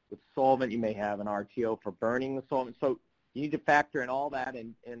 With solvent, you may have an RTO for burning the solvent. So you need to factor in all that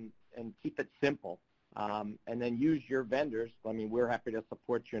and keep it simple. And then use your vendors. I mean, we're happy to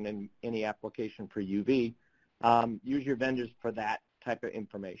support you in any application for UV. Use your vendors for that type of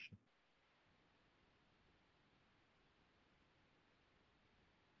information.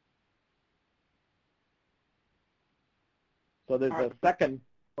 So there's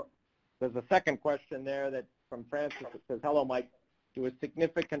a second question there that's from Francis. It says, hello, Mike. Do a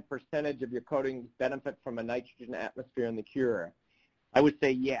significant percentage of your coatings benefit from a nitrogen atmosphere in the cure? I would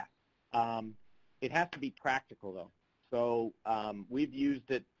say yes. It has to be practical, though. So we've used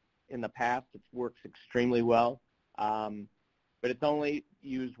it in the past. It works extremely well. But it's only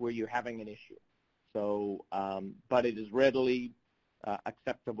used where you're having an issue. So, but it is readily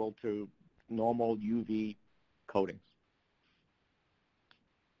acceptable to normal UV coatings.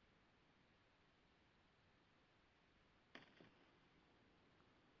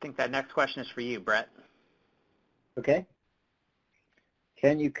 I think that next question is for you, Brett. Okay.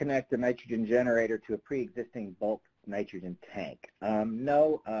 Can you connect a nitrogen generator to a pre-existing bulk nitrogen tank?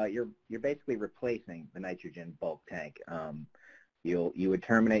 No, you're basically replacing the nitrogen bulk tank. You would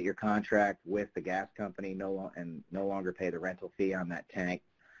terminate your contract with the gas company and no longer pay the rental fee on that tank,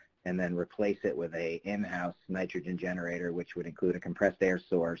 and then replace it with a in-house nitrogen generator, which would include a compressed air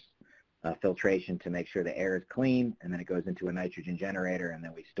source, filtration to make sure the air is clean, and then it goes into a nitrogen generator, and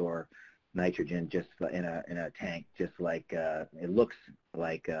then we store nitrogen just in a tank, just like it looks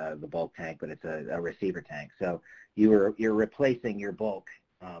like the bulk tank, but it's a receiver tank. So you're replacing your bulk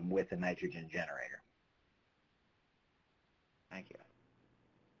with a nitrogen generator. Thank you.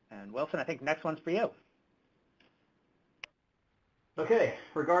 And Wilson, I think next one's for you. Okay,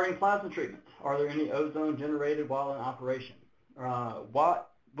 regarding plasma treatments, are there any ozone generated while in operation?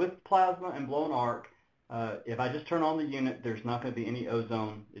 With plasma and blown arc, if I just turn on the unit, there's not going to be any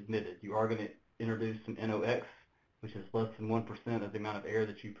ozone emitted. You are going to introduce some NOx, which is less than 1% of the amount of air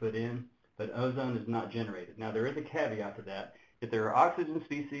that you put in, but ozone is not generated. Now, there is a caveat to that. If there are oxygen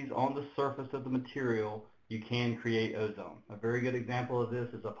species on the surface of the material, you can create ozone. A very good example of this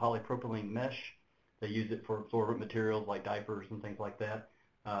is a polypropylene mesh. They use it for absorbent materials like diapers and things like that.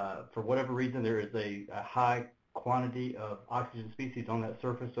 For whatever reason, there is a high quantity of oxygen species on that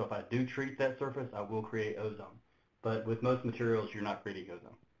surface, so if I do treat that surface, I will create ozone. But with most materials, you're not creating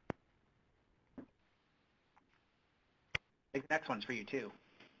ozone. I think the next one's for you, too.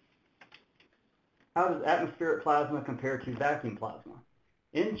 How does atmospheric plasma compare to vacuum plasma?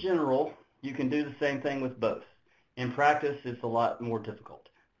 In general, you can do the same thing with both. In practice, it's a lot more difficult.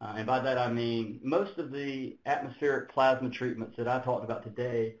 And by that I mean most of the atmospheric plasma treatments that I talked about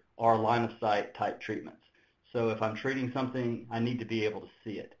today are line-of-sight type treatments. So if I'm treating something, I need to be able to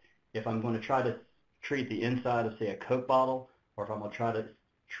see it. If I'm going to try to treat the inside of, say, a Coke bottle, or if I'm going to try to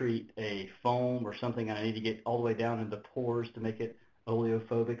treat a foam or something and I need to get all the way down into pores to make it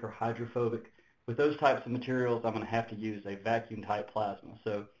oleophobic or hydrophobic, With those types of materials, I'm going to have to use a vacuum-type plasma.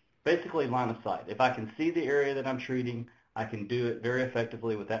 So basically line of sight. If I can see the area that I'm treating, I can do it very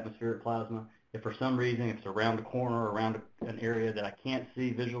effectively with atmospheric plasma. If for some reason, if it's around a corner or around an area that I can't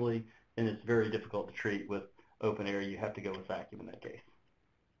see visually, then it's very difficult to treat with open air. You have to go with vacuum in that case.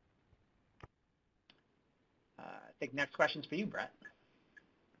 I think next question's for you, Brett.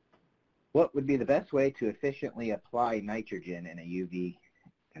 What would be the best way to efficiently apply nitrogen in a UV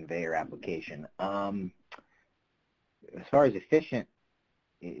conveyor application? As far as efficient,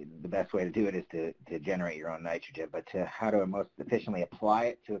 the best way to do it is to generate your own nitrogen, but how to most efficiently apply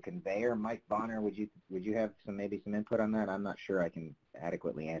it to a conveyor, Mike Bonner, would you have maybe some input on that? I'm not sure I can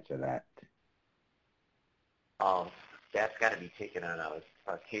adequately answer that. That's got to be taken on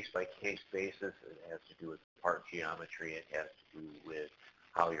a case-by-case basis. It has to do with part geometry. It has to do with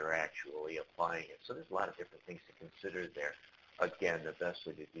how you're actually applying it. So there's a lot of different things to consider there. Again, the best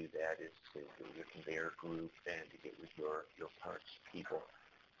way to do that is to do your conveyor group and to get with your parts people,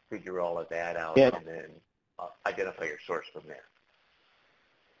 figure all of that out, and then identify your source from there.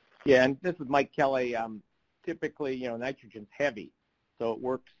 Yeah, and this is Mike Kelly. Typically, nitrogen's heavy, so it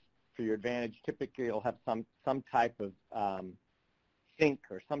works to your advantage. Typically, you'll have some type of sink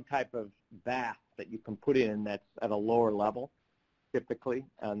or some type of bath that you can put in that's at a lower level, typically,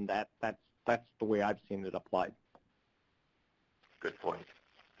 and that's the way I've seen it applied. Good point.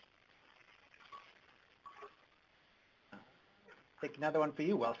 Take another one for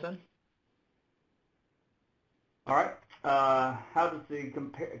you, Wilson. All right. How does the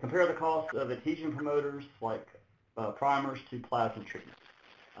compare the cost of adhesion promoters like primers to plasma treatment?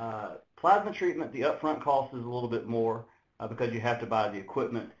 Plasma treatment, the upfront cost is a little bit more because you have to buy the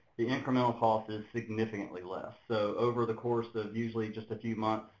equipment. The incremental cost is significantly less. So over the course of usually just a few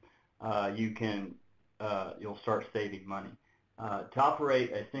months, you'll start saving money. To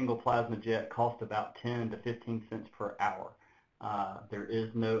operate a single plasma jet costs about 10 to 15 cents per hour. There is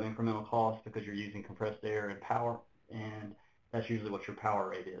no incremental cost because you're using compressed air and power, and that's usually what your power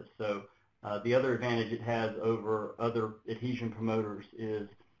rate is. So the other advantage it has over other adhesion promoters is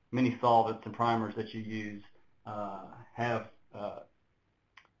many solvents and primers that you use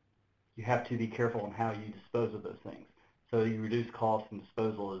you have to be careful on how you dispose of those things. So you reduce cost and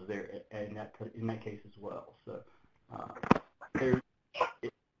disposal is there in that case as well. So there's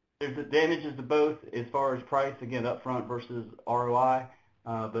advantages to both as far as price, again, upfront versus ROI,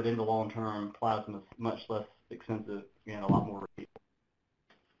 but in the long term, plasma is much less expensive and a lot more repeatable.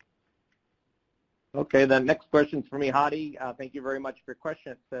 Okay, the next question's for me, Hadi. Thank you very much for your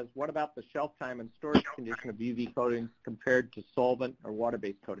question. It says, what about the shelf time and storage condition of UV coatings compared to solvent or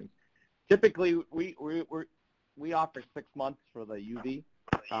water-based coatings? Typically, we offer 6 months for the UV.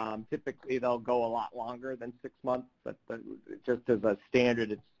 Typically, they'll go a lot longer than 6 months, but just as a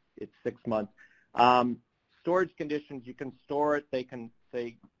standard, it's 6 months. Storage conditions, you can store it. They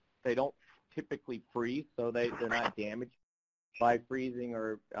don't typically freeze, so they're not damaged by freezing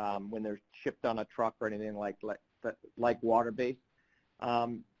or when they're shipped on a truck or anything like water-based.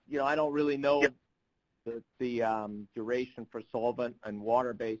 I don't really know the duration for solvent and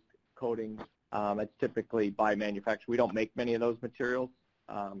water-based coatings. It's typically by manufacturer. We don't make many of those materials.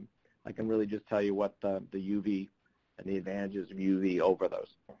 I can really just tell you what the UV and the advantages of UV over those.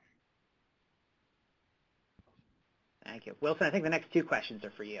 Thank you. Wilson, I think the next two questions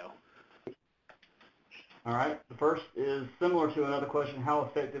are for you. All right. The first is similar to another question. How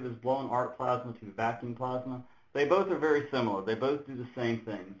effective is blown arc plasma to vacuum plasma? They both are very similar. They both do the same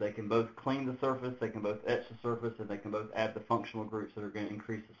things. They can both clean the surface, they can both etch the surface, and they can both add the functional groups that are going to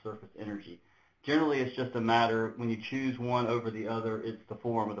increase the surface energy. Generally, it's just a matter, when you choose one over the other, it's the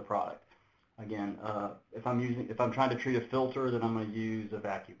form of the product. Again, if I'm trying to treat a filter, then I'm going to use a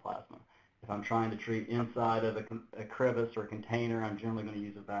vacuum plasma. If I'm trying to treat inside of a crevice or a container, I'm generally going to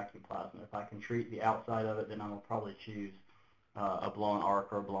use a vacuum plasma. If I can treat the outside of it, then I will probably choose a blown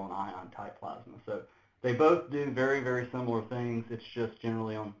arc or a blown ion type plasma. So they both do very, very similar things. It's just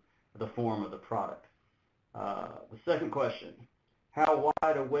generally on the form of the product. The second question, how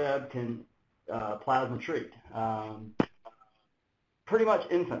wide a web can plasma treat? Pretty much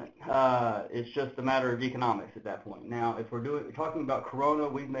infinite. It's just a matter of economics at that point. Now, if we're talking about Corona,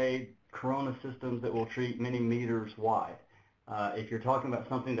 we've made Corona systems that will treat many meters wide. If you're talking about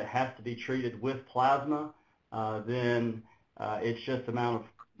something that has to be treated with plasma, then it's just the amount of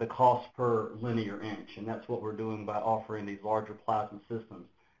the cost per linear inch, and that's what we're doing by offering these larger plasma systems.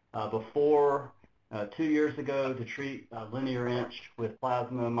 Before 2 years ago, to treat a linear inch with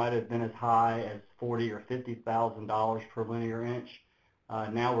plasma might have been as high as $40,000 or $50,000 per linear inch.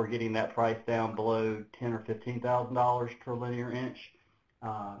 Now we're getting that price down below $10,000 or $15,000 per linear inch.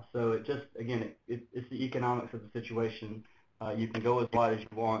 So it just, again, it's the economics of the situation. You can go as wide as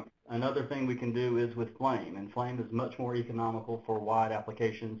you want. Another thing we can do is with flame, and flame is much more economical for wide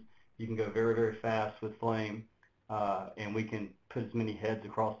applications. You can go very, very fast with flame, and we can put as many heads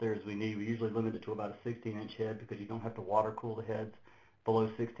across there as we need. We usually limit it to about a 16-inch head because you don't have to water cool the heads below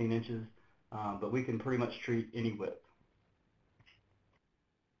 16 inches, but we can pretty much treat any width.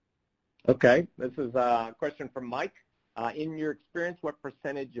 Okay, this is a question from Mike. In your experience, what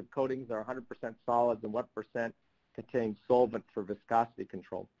percentage of coatings are 100% solids and what percent contain solvent for viscosity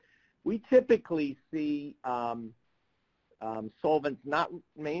control? We typically see solvents not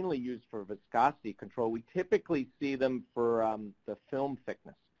mainly used for viscosity control. We typically see them for the film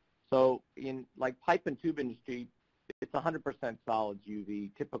thickness. So in like pipe and tube industry, it's 100% solids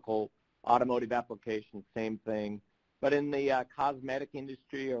UV. Typical automotive applications, same thing. But in the cosmetic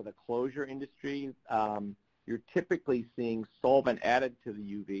industry or the closure industry, you're typically seeing solvent added to the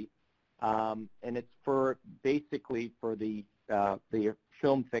UV, and it's for basically for the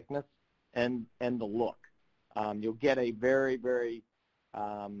film thickness and the look. You'll get a very, very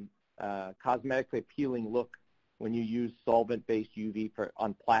cosmetically appealing look when you use solvent-based UV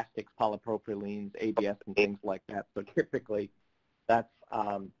on plastics, polypropylenes, ABS, and things like that. So typically, that's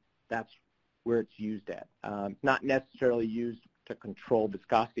where it's used at. It's not necessarily used to control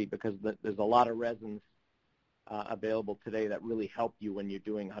viscosity because there's a lot of resins available today that really help you when you're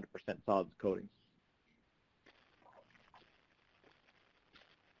doing 100% solids coatings.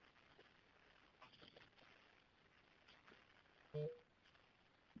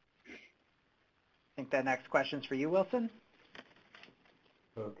 I think that next question's for you, Wilson.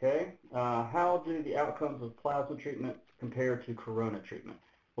 Okay. How do the outcomes of plasma treatment compare to corona treatment?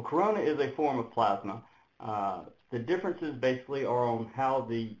 Well, corona is a form of plasma. The differences basically are on how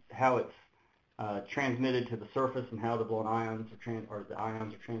it's transmitted to the surface and how the blown ions or the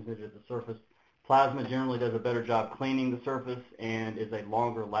ions are transmitted to the surface. Plasma generally does a better job cleaning the surface and is a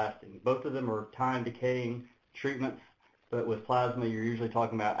longer lasting. Both of them are time decaying treatments, but with plasma you're usually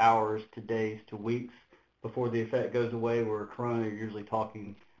talking about hours to days to weeks before the effect goes away, where corona you're usually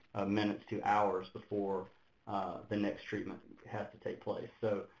talking minutes to hours before the next treatment has to take place.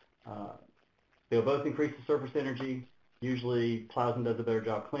 So they'll both increase the surface energy. Usually plasma does a better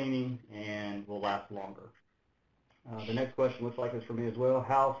job cleaning and will last longer. The next question looks like it's for me as well.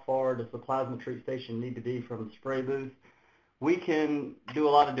 How far does the plasma treat station need to be from the spray booth? We can do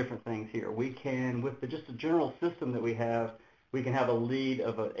a lot of different things here. We can, with just a general system that we can have a lead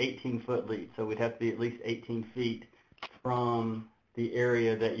of an 18-foot lead. So we'd have to be at least 18 feet from the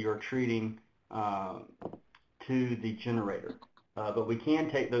area that you're treating to the generator. But we can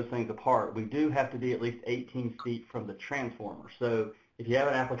take those things apart. We do have to be at least 18 feet from the transformer. So if you have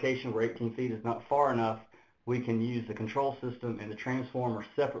an application where 18 feet is not far enough, we can use the control system and the transformer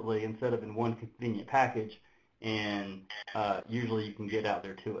separately instead of in one convenient package, and usually you can get out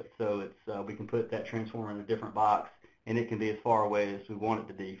there to it. So it's we can put that transformer in a different box, and it can be as far away as we want it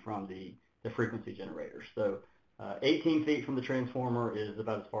to be from the frequency generator. So 18 feet from the transformer is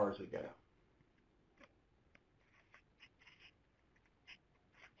about as far as we go.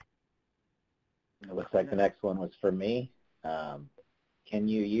 It looks like the next one was for me. Can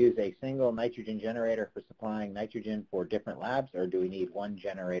you use a single nitrogen generator for supplying nitrogen for different labs, or do we need one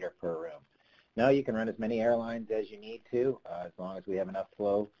generator per room? No, you can run as many airlines as you need to, as long as we have enough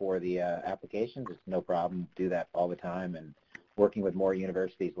flow for the applications. It's no problem. Do that all the time. And working with more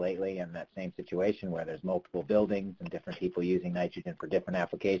universities lately in that same situation where there's multiple buildings and different people using nitrogen for different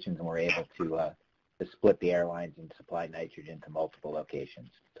applications, and we're able to split the airlines and supply nitrogen to multiple locations.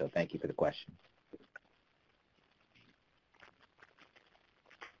 So thank you for the question.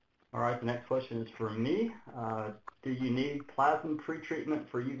 All right, the next question is for me. Do you need plasma pretreatment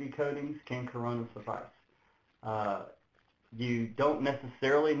for UV coatings? Can corona suffice? You don't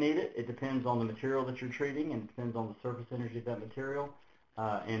necessarily need it. It depends on the material that you're treating, and it depends on the surface energy of that material.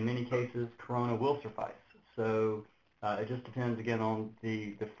 In many cases, corona will suffice. So it just depends, again, on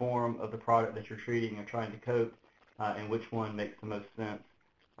the form of the product that you're treating or trying to coat, and which one makes the most sense.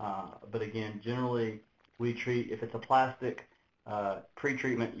 But again, generally, we treat, if it's a plastic,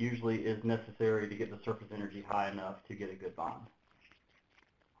 pre-treatment usually is necessary to get the surface energy high enough to get a good bond.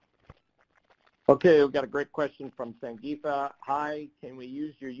 Okay, we've got a great question from Sangeetha. Hi, can we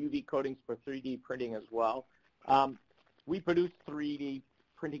use your UV coatings for 3D printing as well? We produce 3D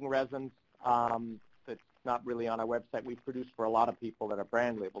printing resins that's not really on our website. We produce for a lot of people that are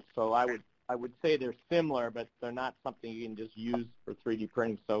brand labeled. So I would say they're similar, but they're not something you can just use for 3D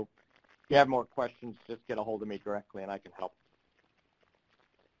printing. So if you have more questions, just get a hold of me directly and I can help.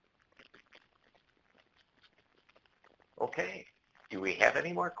 Okay. Do we have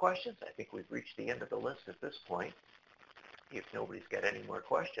any more questions? I think we've reached the end of the list at this point, if nobody's got any more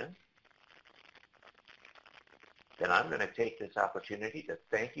questions. Then I'm going to take this opportunity to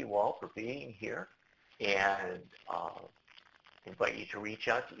thank you all for being here and invite you to reach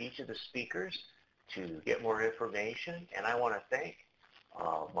out to each of the speakers to get more information. And I want to thank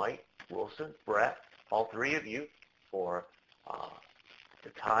Mike, Wilson, Brett, all three of you for the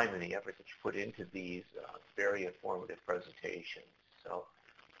time and the effort that you put into these very informative presentations. So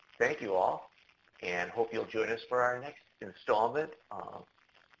thank you all, and hope you'll join us for our next installment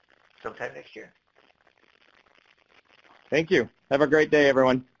sometime next year. Thank you. Have a great day,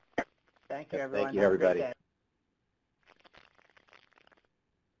 everyone. Thank you, everyone. Thank you, Have a great everybody. day.